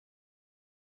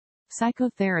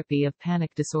Psychotherapy of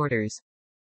panic disorders.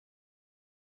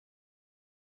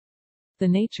 The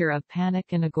nature of panic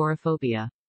and agoraphobia.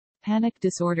 Panic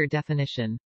disorder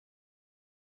definition.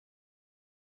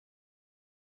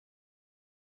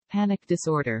 Panic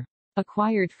disorder.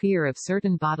 Acquired fear of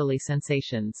certain bodily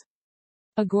sensations.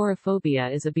 Agoraphobia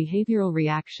is a behavioral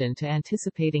reaction to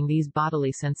anticipating these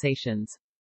bodily sensations.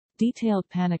 Detailed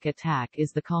panic attack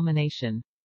is the culmination.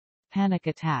 Panic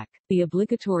attack. The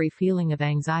obligatory feeling of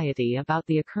anxiety about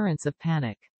the occurrence of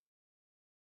panic.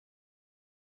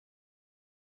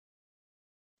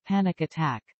 Panic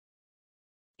attack.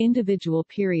 Individual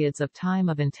periods of time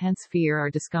of intense fear or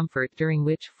discomfort during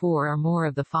which 4 or more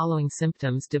of the following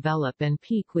symptoms develop and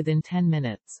peak within 10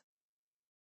 minutes.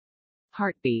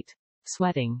 Heartbeat.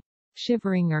 Sweating.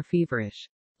 Shivering or feverish.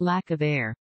 Lack of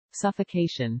air.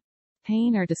 Suffocation.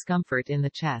 Pain or discomfort in the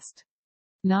chest.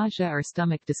 Nausea or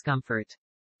stomach discomfort.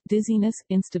 Dizziness,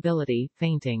 instability,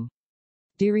 fainting.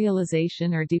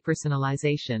 Derealization or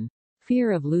depersonalization.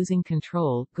 Fear of losing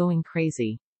control, going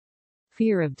crazy.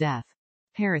 Fear of death.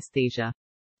 Paresthesia.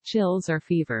 Chills or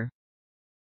fever.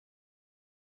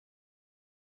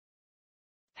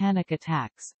 Panic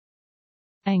attacks.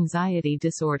 Anxiety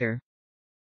disorder.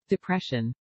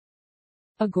 Depression.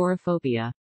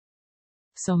 Agoraphobia.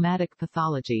 Somatic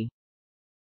pathology.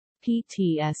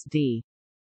 PTSD.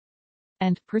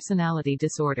 And personality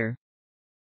disorder.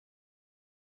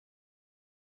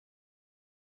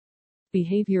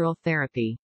 Behavioral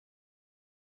therapy.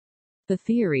 The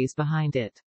theories behind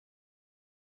it.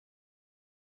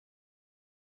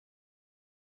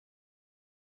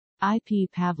 I.P.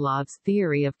 Pavlov's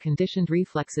theory of conditioned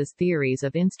reflexes. Theories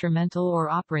of instrumental or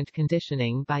operant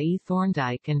conditioning by E.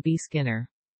 Thorndike and B. Skinner.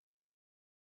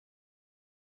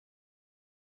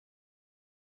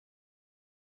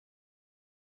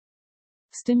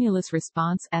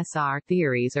 Stimulus-response (SR)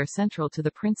 theories are central to the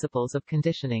principles of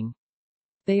conditioning.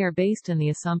 They are based on the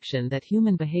assumption that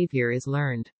human behavior is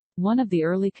learned. One of the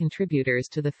early contributors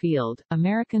to the field,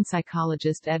 American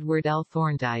psychologist Edward L.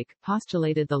 Thorndike,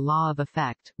 postulated the law of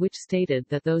effect, which stated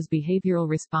that those behavioral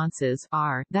responses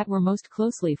R that were most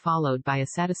closely followed by a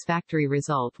satisfactory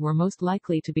result were most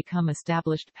likely to become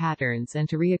established patterns and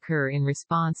to reoccur in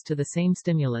response to the same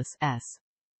stimulus S.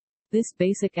 This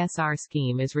basic SR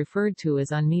scheme is referred to as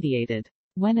unmediated.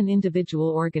 When an individual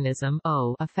organism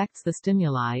O affects the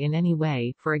stimuli in any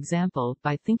way, for example,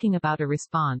 by thinking about a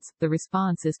response, the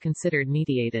response is considered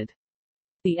mediated.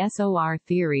 The SOR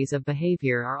theories of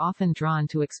behavior are often drawn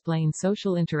to explain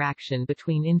social interaction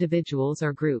between individuals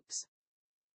or groups.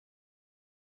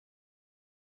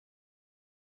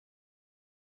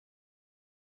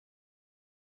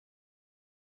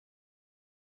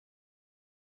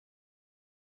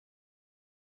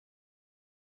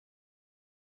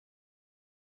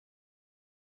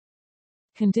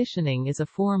 Conditioning is a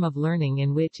form of learning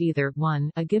in which either 1.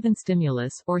 A given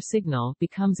stimulus or signal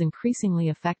becomes increasingly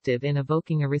effective in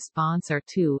evoking a response, or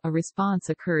 2. A response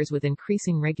occurs with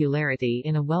increasing regularity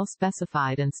in a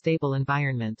well-specified and stable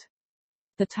environment.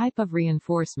 The type of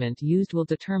reinforcement used will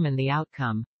determine the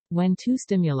outcome. When 2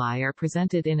 stimuli are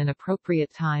presented in an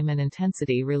appropriate time and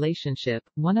intensity relationship,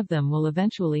 one of them will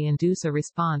eventually induce a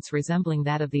response resembling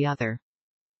that of the other.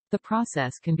 The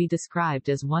process can be described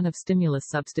as one of stimulus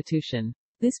substitution.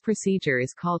 This procedure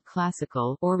is called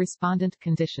classical, or respondent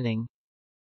conditioning.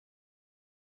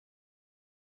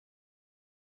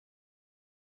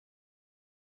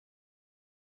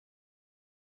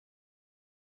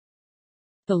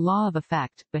 The law of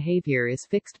effect, behavior is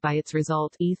fixed by its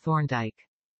result. E. Thorndike.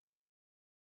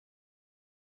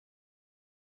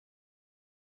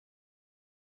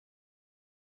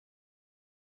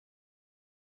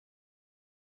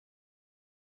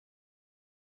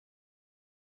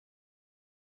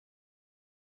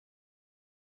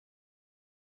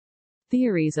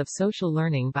 Theories of social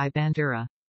learning by Bandura.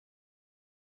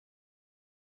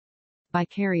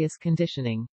 Vicarious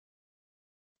conditioning.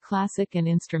 Classic and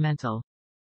instrumental.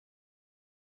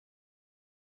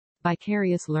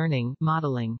 Vicarious learning,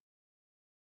 modeling.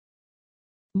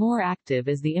 More active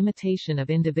is the imitation of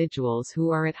individuals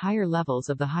who are at higher levels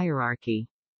of the hierarchy.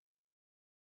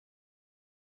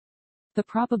 The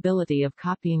probability of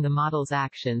copying the model's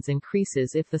actions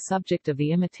increases if the subject of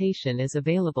the imitation is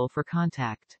available for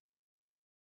contact.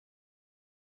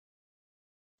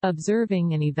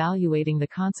 Observing and evaluating the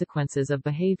consequences of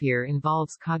behavior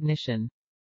involves cognition.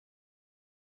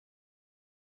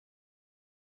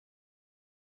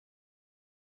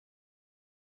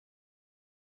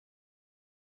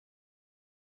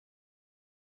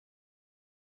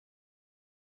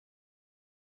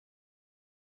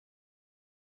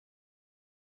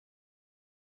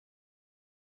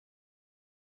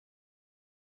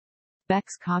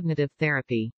 Beck's cognitive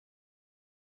therapy.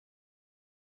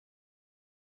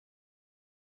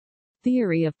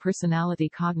 Theory of personality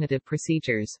cognitive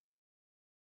procedures.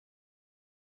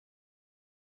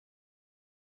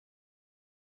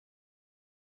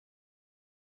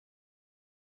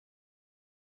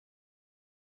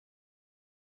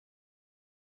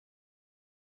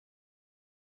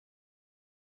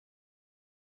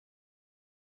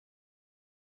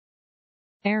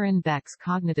 Aaron Beck's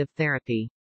cognitive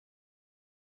therapy.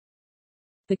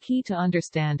 The key to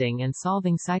understanding and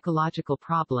solving psychological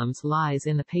problems lies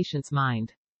in the patient's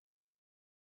mind.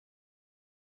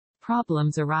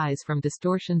 Problems arise from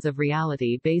distortions of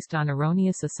reality based on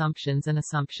erroneous assumptions and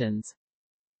assumptions.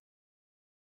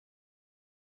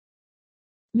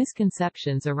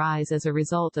 Misconceptions arise as a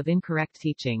result of incorrect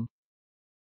teaching.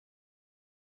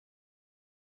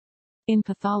 In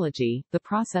pathology, the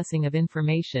processing of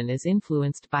information is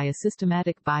influenced by a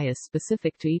systematic bias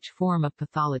specific to each form of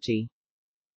pathology.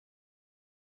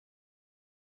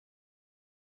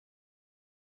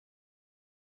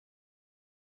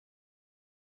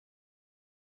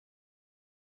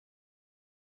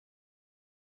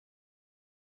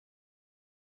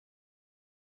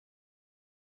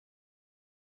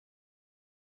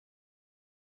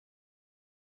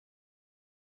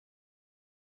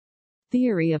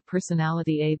 Theory of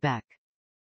personality. A. Beck.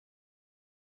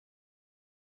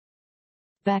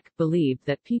 Beck believed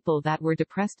that people that were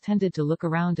depressed tended to look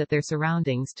around at their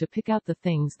surroundings to pick out the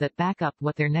things that back up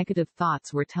what their negative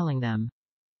thoughts were telling them.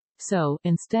 So,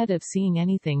 instead of seeing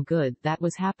anything good that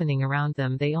was happening around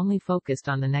them, they only focused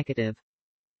on the negative.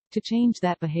 To change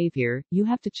that behavior, you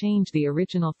have to change the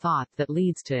original thought that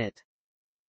leads to it.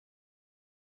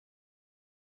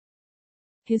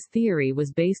 His theory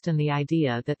was based on the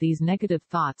idea that these negative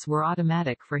thoughts were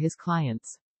automatic for his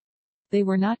clients. They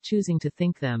were not choosing to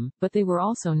think them, but they were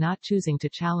also not choosing to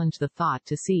challenge the thought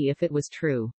to see if it was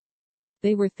true.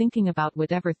 They were thinking about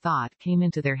whatever thought came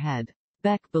into their head.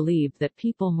 Beck believed that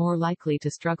people more likely to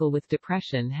struggle with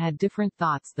depression had different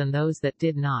thoughts than those that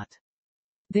did not.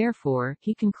 Therefore,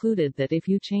 he concluded that if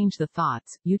you change the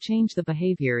thoughts, you change the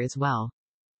behavior as well.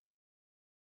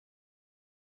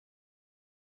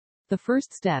 The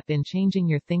first step in changing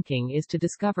your thinking is to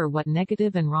discover what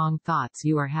negative and wrong thoughts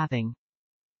you are having.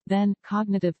 Then,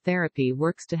 cognitive therapy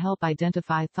works to help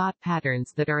identify thought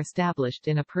patterns that are established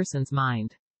in a person's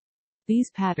mind.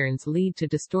 These patterns lead to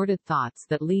distorted thoughts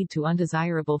that lead to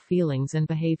undesirable feelings and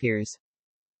behaviors.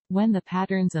 When the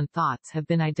patterns and thoughts have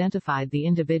been identified, the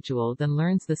individual then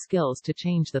learns the skills to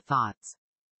change the thoughts.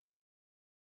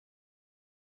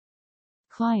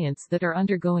 Clients that are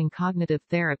undergoing cognitive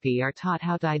therapy are taught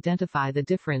how to identify the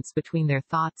difference between their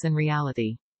thoughts and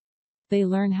reality. They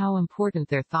learn how important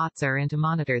their thoughts are and to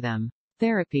monitor them.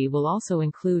 Therapy will also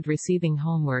include receiving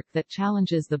homework that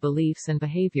challenges the beliefs and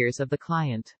behaviors of the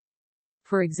client.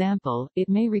 For example, it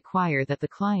may require that the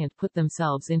client put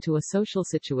themselves into a social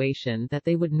situation that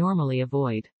they would normally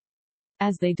avoid.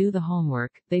 As they do the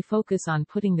homework, they focus on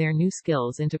putting their new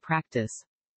skills into practice.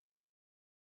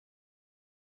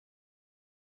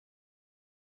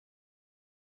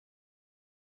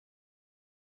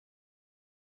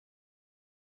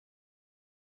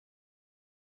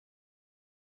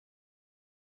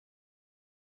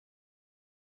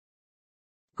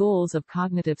 Goals of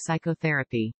cognitive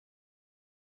psychotherapy.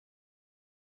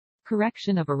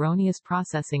 Correction of erroneous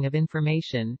processing of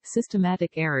information, systematic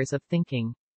errors of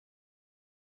thinking.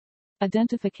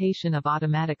 Identification of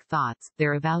automatic thoughts,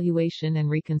 their evaluation and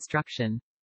reconstruction.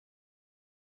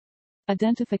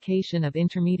 Identification of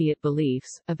intermediate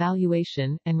beliefs,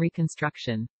 evaluation, and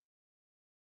reconstruction.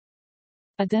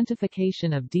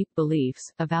 Identification of deep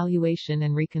beliefs, evaluation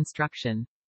and reconstruction.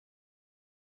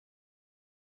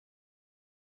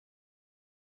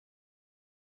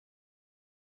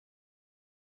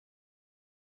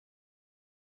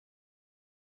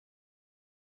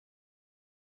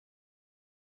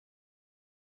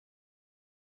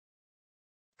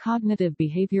 Cognitive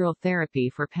behavioral therapy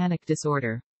for panic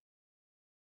disorder.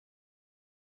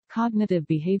 Cognitive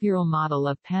behavioral model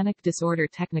of panic disorder.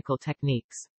 Technical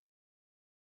techniques.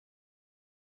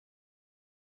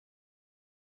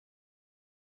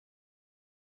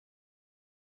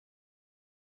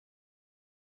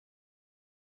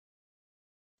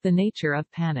 The nature of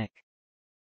panic.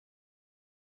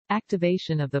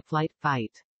 Activation of the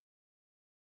flight-fight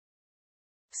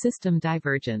system.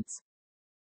 Divergence.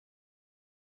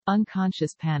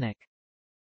 Unconscious panic.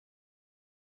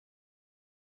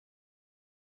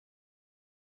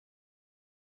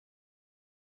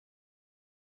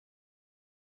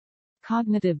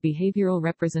 Cognitive behavioral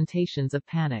representations of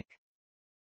panic.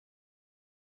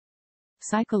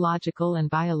 Psychological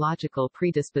and biological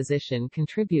predisposition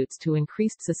contributes to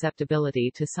increased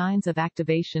susceptibility to signs of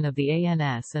activation of the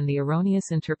ANS and the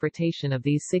erroneous interpretation of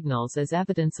these signals as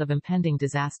evidence of impending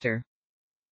disaster.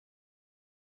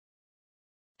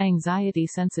 Anxiety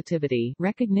sensitivity,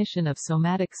 recognition of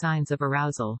somatic signs of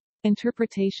arousal.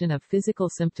 Interpretation of physical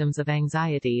symptoms of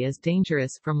anxiety as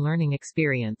dangerous from learning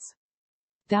experience.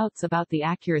 Doubts about the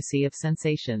accuracy of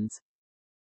sensations.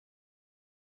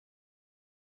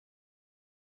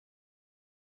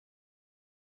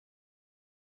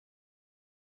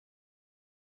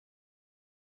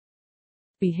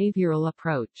 Behavioral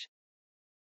approach.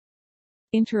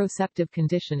 Interoceptive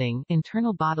conditioning,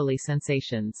 internal bodily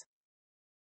sensations.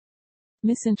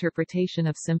 Misinterpretation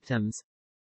of symptoms.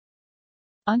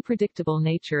 Unpredictable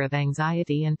nature of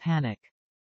anxiety and panic.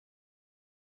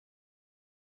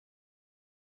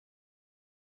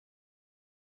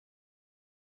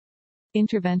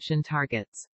 Intervention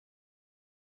targets.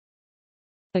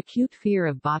 Acute fear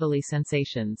of bodily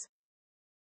sensations.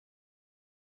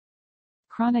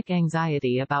 Chronic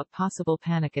anxiety about possible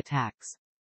panic attacks.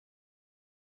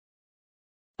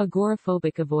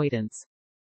 Agoraphobic avoidance.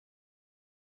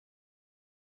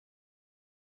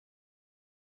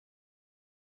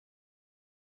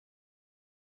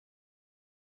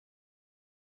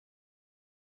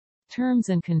 Terms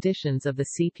and conditions of the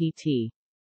CPT.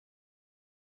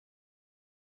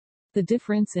 The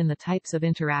difference in the types of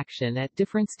interaction at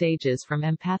different stages from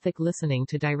empathic listening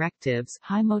to directives,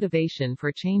 high motivation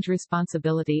for change,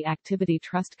 responsibility, activity,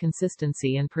 trust,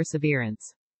 consistency and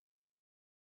perseverance.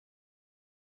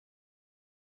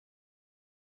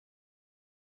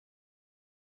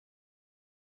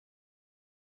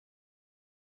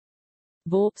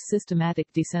 Volp's Systematic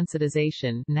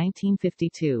Desensitization,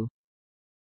 1952.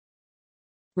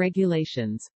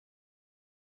 Regulations.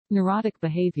 Neurotic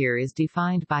behavior is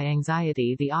defined by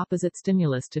anxiety. The opposite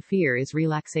stimulus to fear is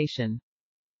relaxation.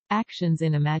 Actions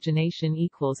in imagination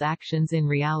equals actions in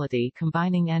reality.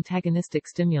 Combining antagonistic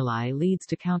stimuli leads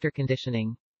to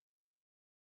counterconditioning.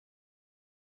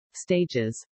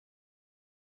 Stages.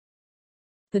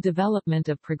 The development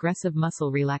of progressive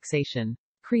muscle relaxation.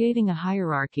 Creating a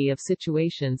hierarchy of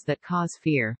situations that cause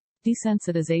fear.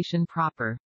 Desensitization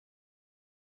proper.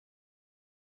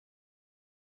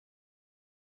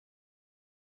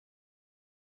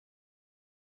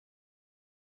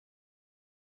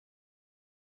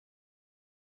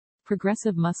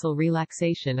 Progressive muscle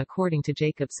relaxation according to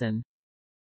Jacobson.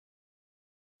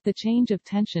 The change of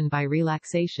tension by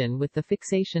relaxation with the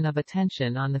fixation of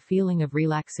attention on the feeling of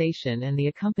relaxation and the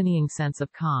accompanying sense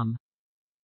of calm.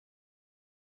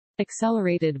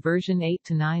 Accelerated version 8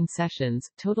 to 9 sessions,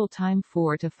 total time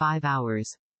 4 to 5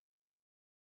 hours.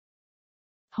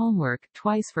 Homework,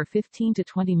 twice for 15 to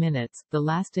 20 minutes, the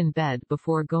last in bed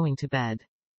before going to bed.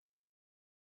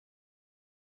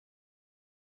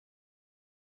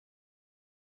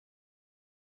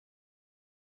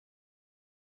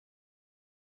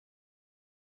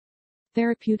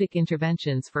 Therapeutic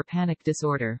interventions for panic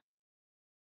disorder.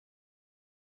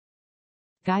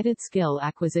 Guided skill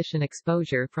acquisition.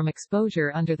 Exposure from exposure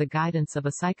under the guidance of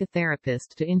a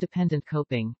psychotherapist to independent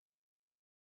coping.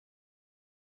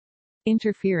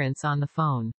 Interference on the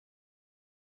phone.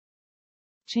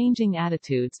 Changing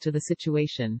attitudes to the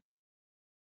situation.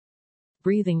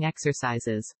 Breathing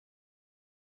exercises.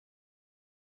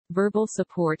 Verbal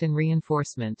support and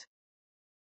reinforcement.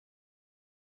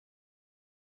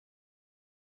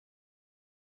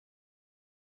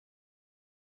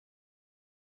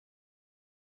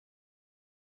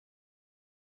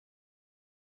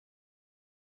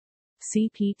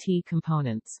 CPT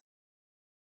components.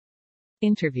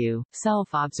 Interview,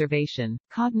 self-observation,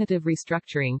 cognitive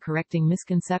restructuring, correcting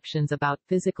misconceptions about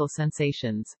physical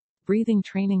sensations, breathing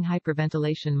training,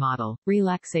 hyperventilation model,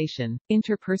 relaxation,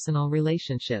 interpersonal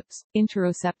relationships,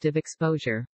 interoceptive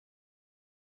exposure.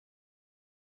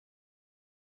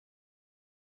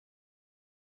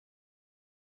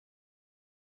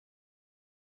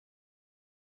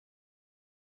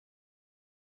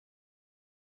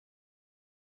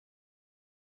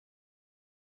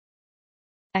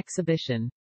 Exhibition.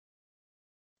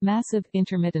 Massive,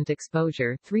 intermittent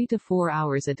exposure, 3 to 4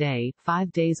 hours a day, 5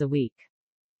 days a week.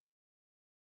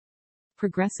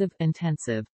 Progressive,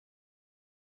 intensive.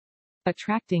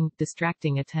 Attracting,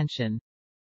 distracting attention.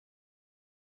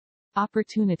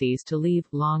 Opportunities to leave,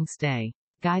 long stay.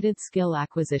 Guided skill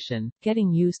acquisition,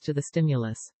 getting used to the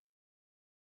stimulus.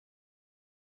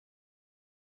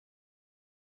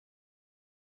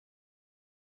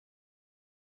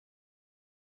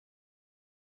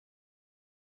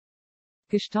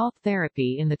 Gestalt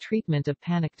therapy in the treatment of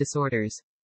panic disorders.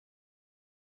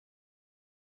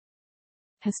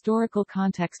 Historical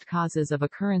context causes of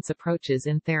occurrence approaches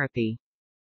in therapy.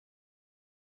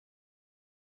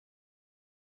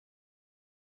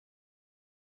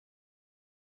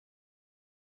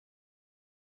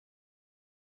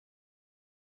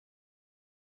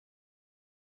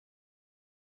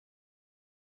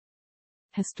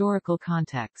 Historical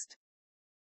context.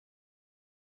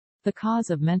 The cause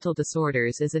of mental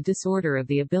disorders is a disorder of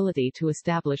the ability to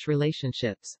establish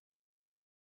relationships.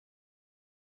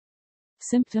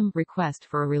 Symptom: request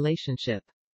for a relationship.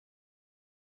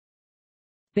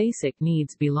 Basic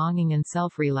needs: belonging and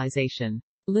self-realization.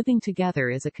 Living together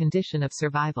is a condition of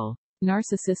survival.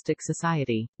 Narcissistic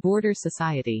society. Border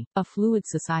society. A fluid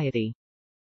society.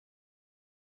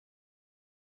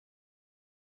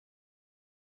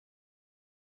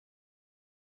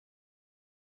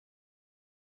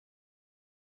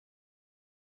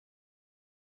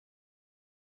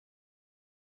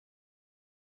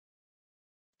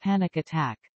 Panic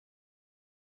attack.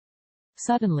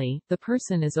 Suddenly, the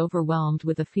person is overwhelmed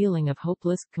with a feeling of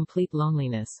hopeless, complete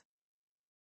loneliness.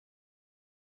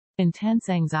 Intense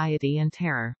anxiety and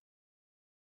terror.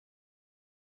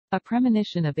 A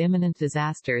premonition of imminent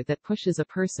disaster that pushes a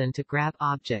person to grab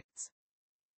objects.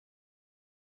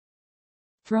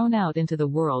 Thrown out into the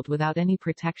world without any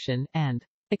protection, and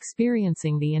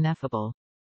experiencing the ineffable.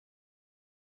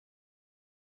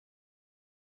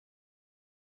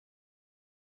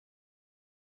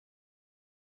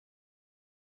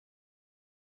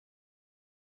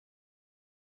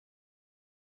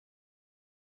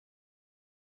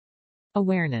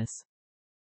 Awareness.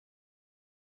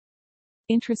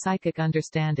 Intrapsychic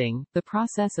understanding, the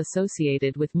process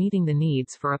associated with meeting the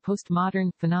needs for a postmodern,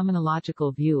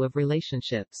 phenomenological view of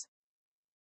relationships.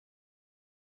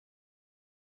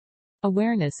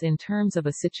 Awareness in terms of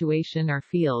a situation or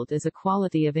field is a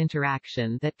quality of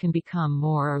interaction that can become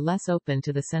more or less open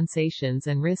to the sensations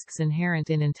and risks inherent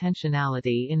in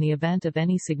intentionality in the event of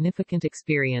any significant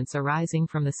experience arising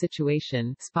from the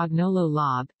situation. Spagnolo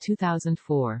Lob,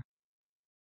 2004.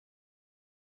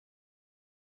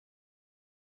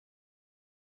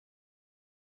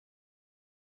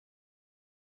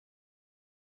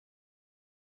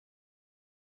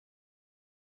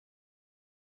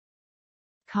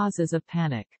 Causes of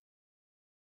panic.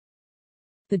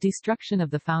 The destruction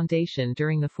of the foundation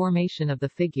during the formation of the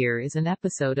figure is an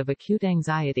episode of acute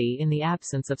anxiety in the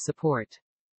absence of support.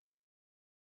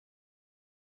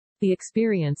 The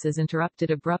experience is interrupted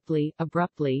abruptly,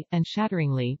 and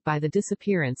shatteringly, by the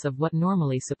disappearance of what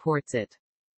normally supports it.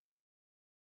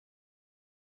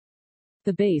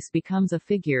 The base becomes a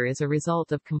figure as a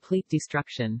result of complete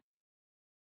destruction.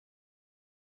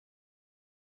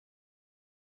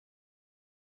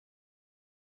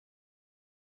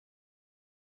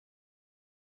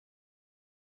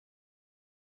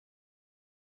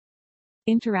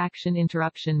 Interaction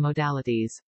interruption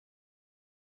modalities.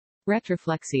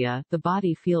 Retroflexia, the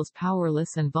body feels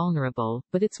powerless and vulnerable,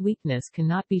 but its weakness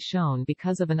cannot be shown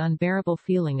because of an unbearable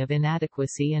feeling of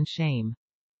inadequacy and shame.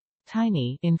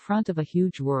 Tiny, in front of a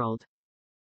huge world.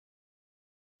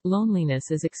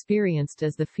 Loneliness is experienced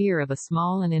as the fear of a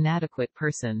small and inadequate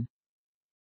person.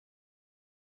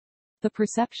 The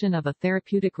perception of a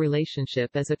therapeutic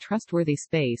relationship as a trustworthy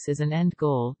space is an end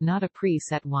goal, not a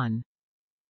preset one.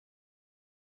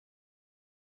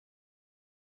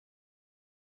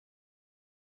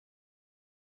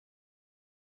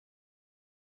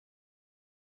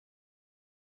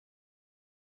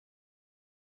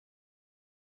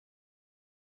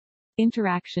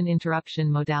 Interaction interruption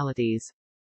modalities.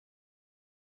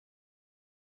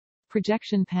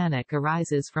 Projection panic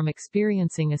arises from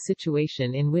experiencing a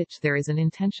situation in which there is an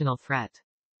intentional threat.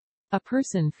 A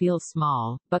person feels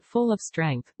small, but full of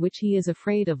strength, which he is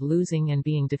afraid of losing and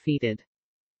being defeated.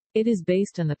 It is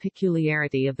based on the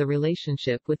peculiarity of the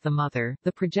relationship with the mother,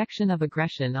 the projection of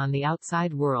aggression on the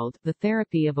outside world, the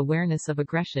therapy of awareness of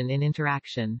aggression in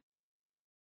interaction.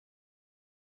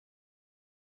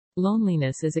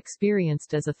 Loneliness is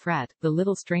experienced as a threat, the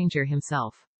little stranger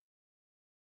himself.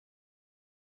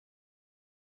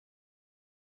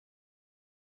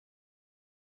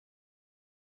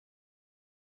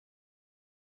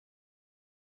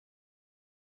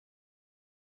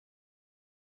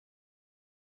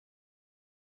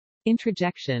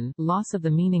 Introjection, loss of the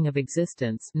meaning of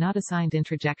existence, not assigned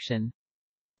introjection.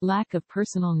 Lack of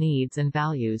personal needs and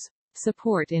values.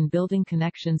 Support in building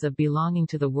connections of belonging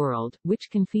to the world, which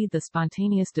can feed the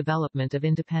spontaneous development of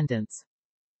independence.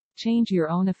 Change your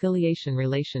own affiliation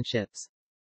relationships.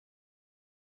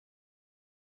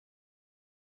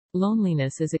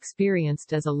 Loneliness is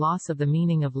experienced as a loss of the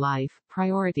meaning of life,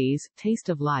 priorities, taste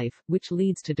of life, which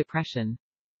leads to depression.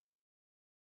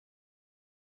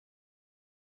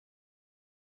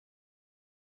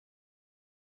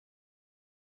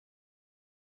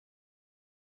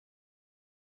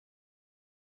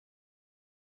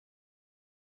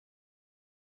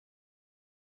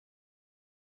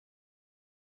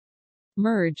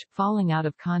 Merge, falling out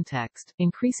of context,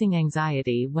 increasing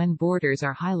anxiety when borders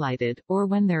are highlighted, or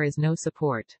when there is no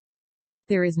support.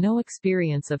 There is no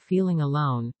experience of feeling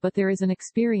alone, but there is an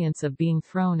experience of being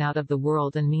thrown out of the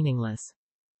world and meaningless.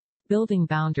 Building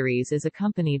boundaries is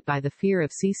accompanied by the fear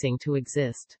of ceasing to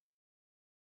exist.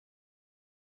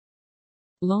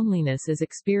 Loneliness is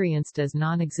experienced as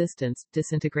non-existence,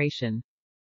 disintegration.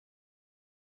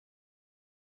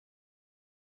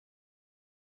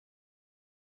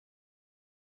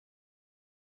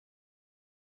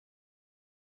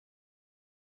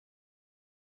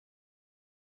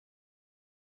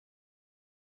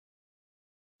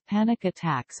 Panic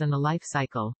attacks and the life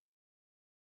cycle.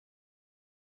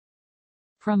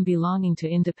 From belonging to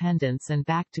independence and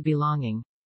back to belonging.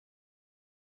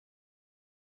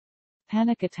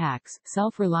 Panic attacks,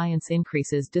 self-reliance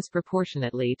increases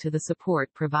disproportionately to the support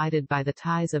provided by the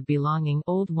ties of belonging,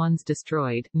 old ones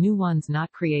destroyed, new ones not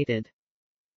created.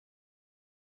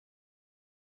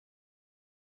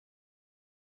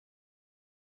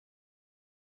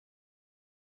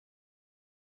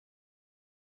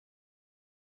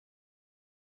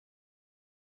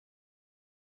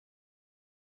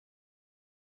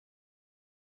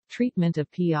 Treatment of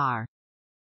PR.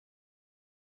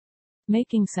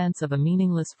 Making sense of a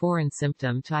meaningless foreign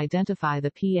symptom to identify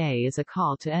the PA is a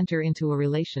call to enter into a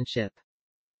relationship.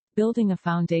 Building a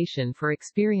foundation for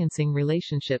experiencing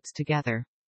relationships together.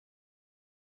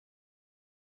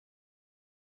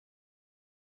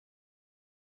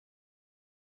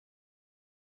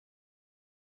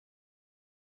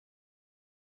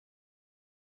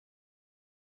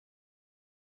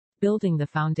 Building the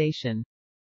foundation.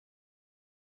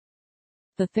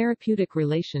 The therapeutic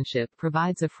relationship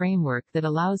provides a framework that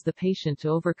allows the patient to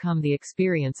overcome the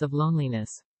experience of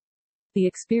loneliness. The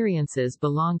experiences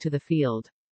belong to the field.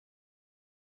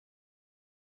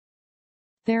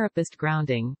 Therapist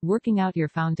grounding, working out your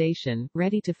foundation,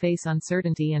 ready to face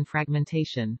uncertainty and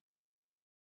fragmentation.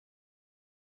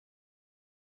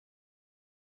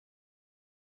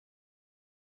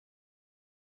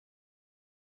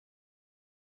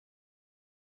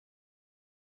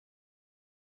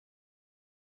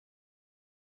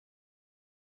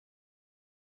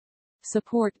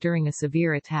 Support during a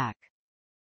severe attack.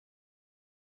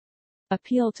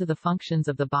 Appeal to the functions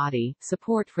of the body,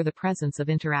 support for the presence of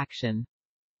interaction.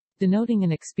 Denoting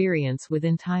an experience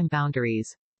within time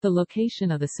boundaries. The location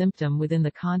of the symptom within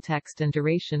the context and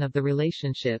duration of the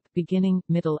relationship, beginning,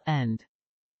 middle, end.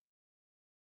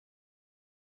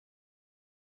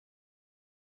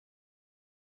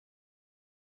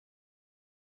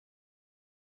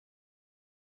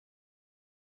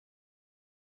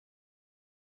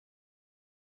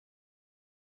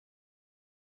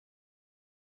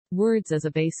 Words as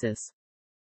a basis.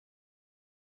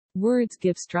 Words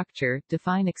give structure,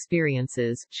 define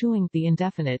experiences, chewing the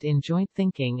indefinite in joint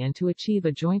thinking and to achieve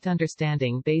a joint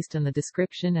understanding based on the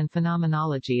description and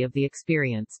phenomenology of the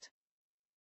experienced.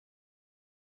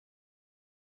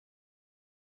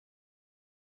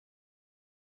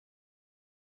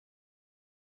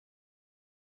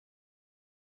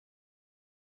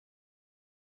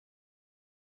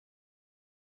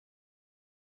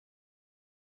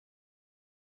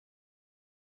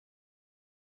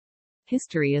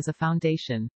 History as a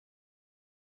foundation.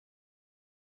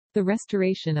 The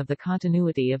restoration of the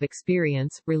continuity of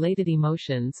experience, related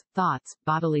emotions, thoughts,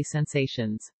 bodily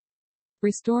sensations.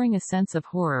 Restoring a sense of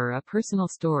horror, a personal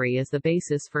story as the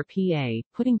basis for PA,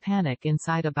 putting panic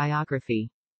inside a biography.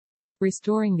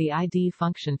 Restoring the ID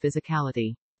function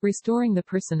physicality. Restoring the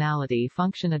personality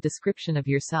function, a description of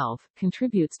yourself,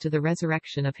 contributes to the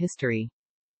resurrection of history.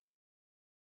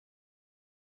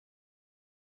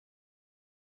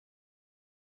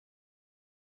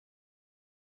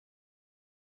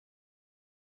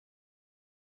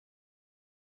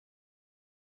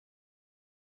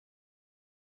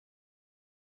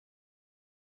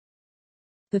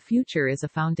 The future is a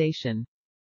foundation.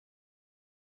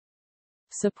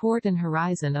 Support and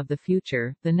horizon of the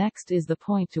future, the next is the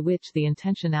point to which the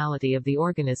intentionality of the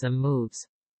organism moves.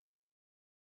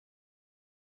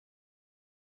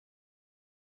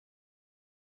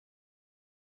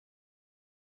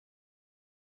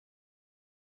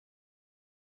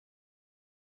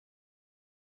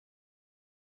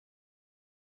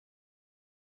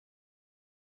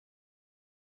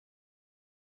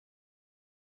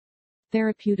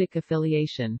 Therapeutic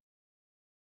affiliation.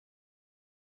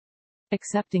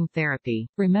 Accepting therapy.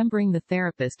 Remembering the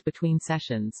therapist between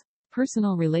sessions.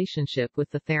 Personal relationship with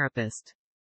the therapist.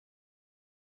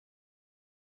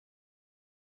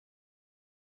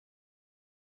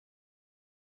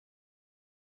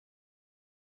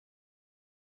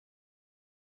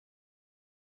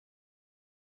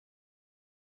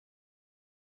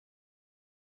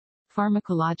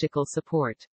 Pharmacological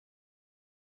support.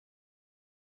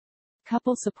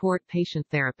 Couple support patient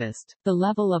therapist. The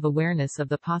level of awareness of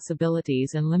the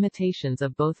possibilities and limitations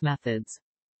of both methods.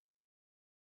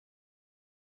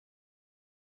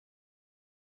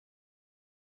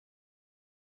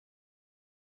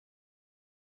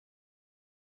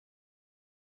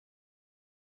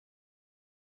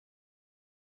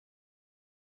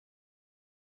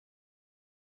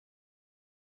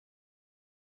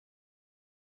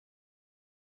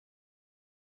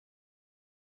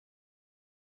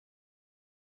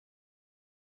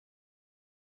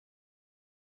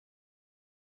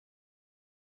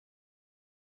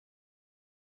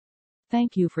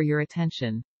 Thank you for your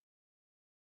attention.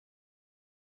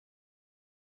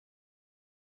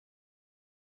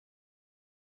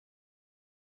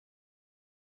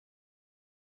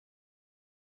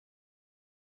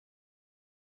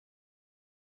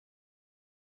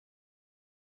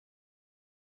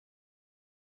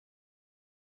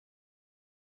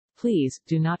 Please,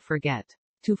 do not forget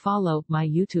to follow my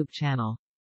YouTube channel.